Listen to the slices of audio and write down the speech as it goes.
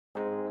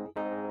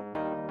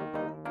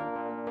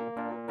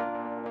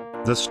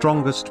The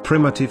strongest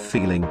primitive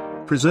feeling,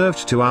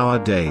 preserved to our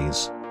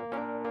days,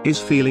 is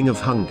feeling of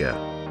hunger.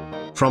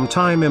 From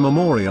time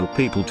immemorial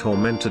people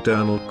torment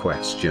eternal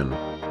question: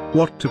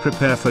 what to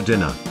prepare for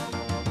dinner?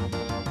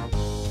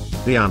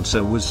 The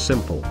answer was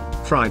simple: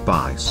 fried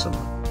bison.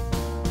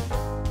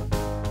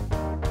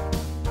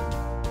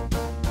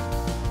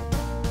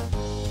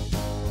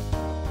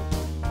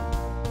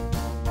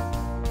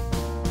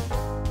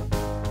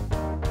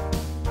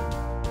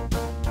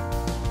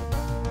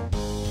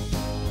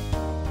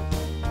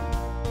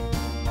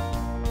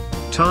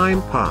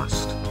 Time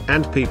passed,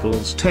 and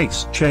people's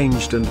taste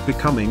changed and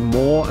becoming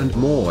more and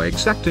more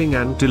exacting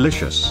and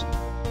delicious.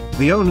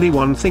 The only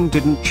one thing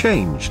didn't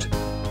changed.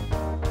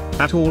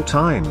 At all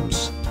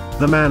times,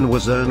 the man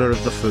was earner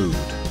of the food,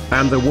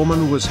 and the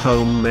woman was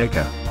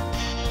homemaker.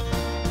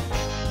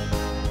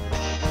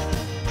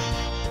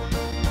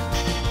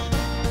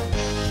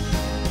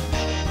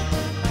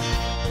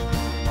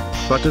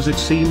 But as it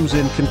seems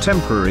in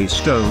contemporary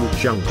stone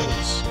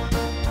jungles,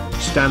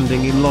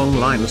 standing in long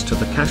lines to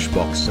the cash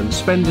box and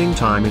spending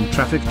time in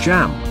traffic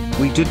jam,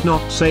 we did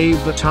not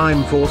save the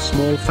time for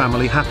small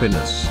family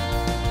happiness.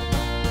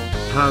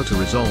 How to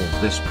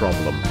resolve this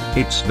problem?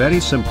 It's very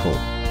simple.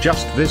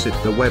 Just visit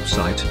the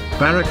website,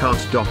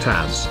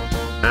 Barakat.az,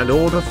 and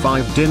order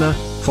 5 dinner,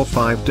 for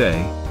 5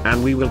 day,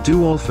 and we will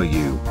do all for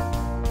you.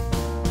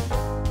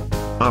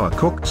 Our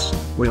cooks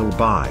will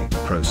buy,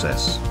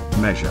 process,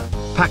 measure,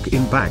 pack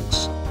in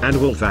bags, and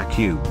will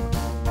vacuum,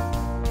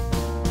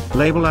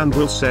 label, and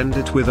will send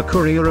it with a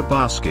courier a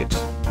basket,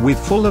 with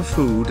full of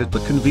food at the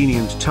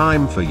convenient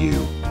time for you.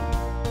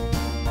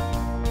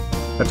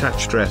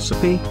 Attached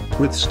recipe,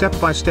 with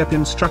step-by-step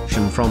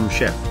instruction from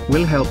chef,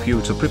 will help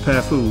you to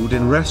prepare food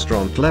in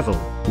restaurant level,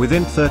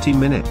 within 30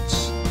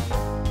 minutes.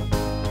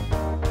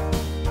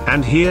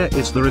 And here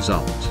is the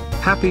result: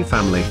 happy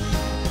family.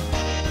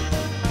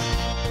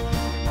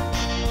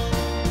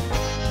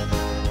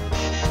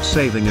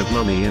 Saving of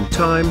money and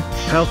time,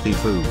 healthy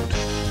food.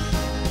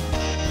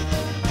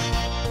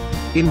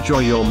 Enjoy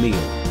your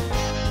meal.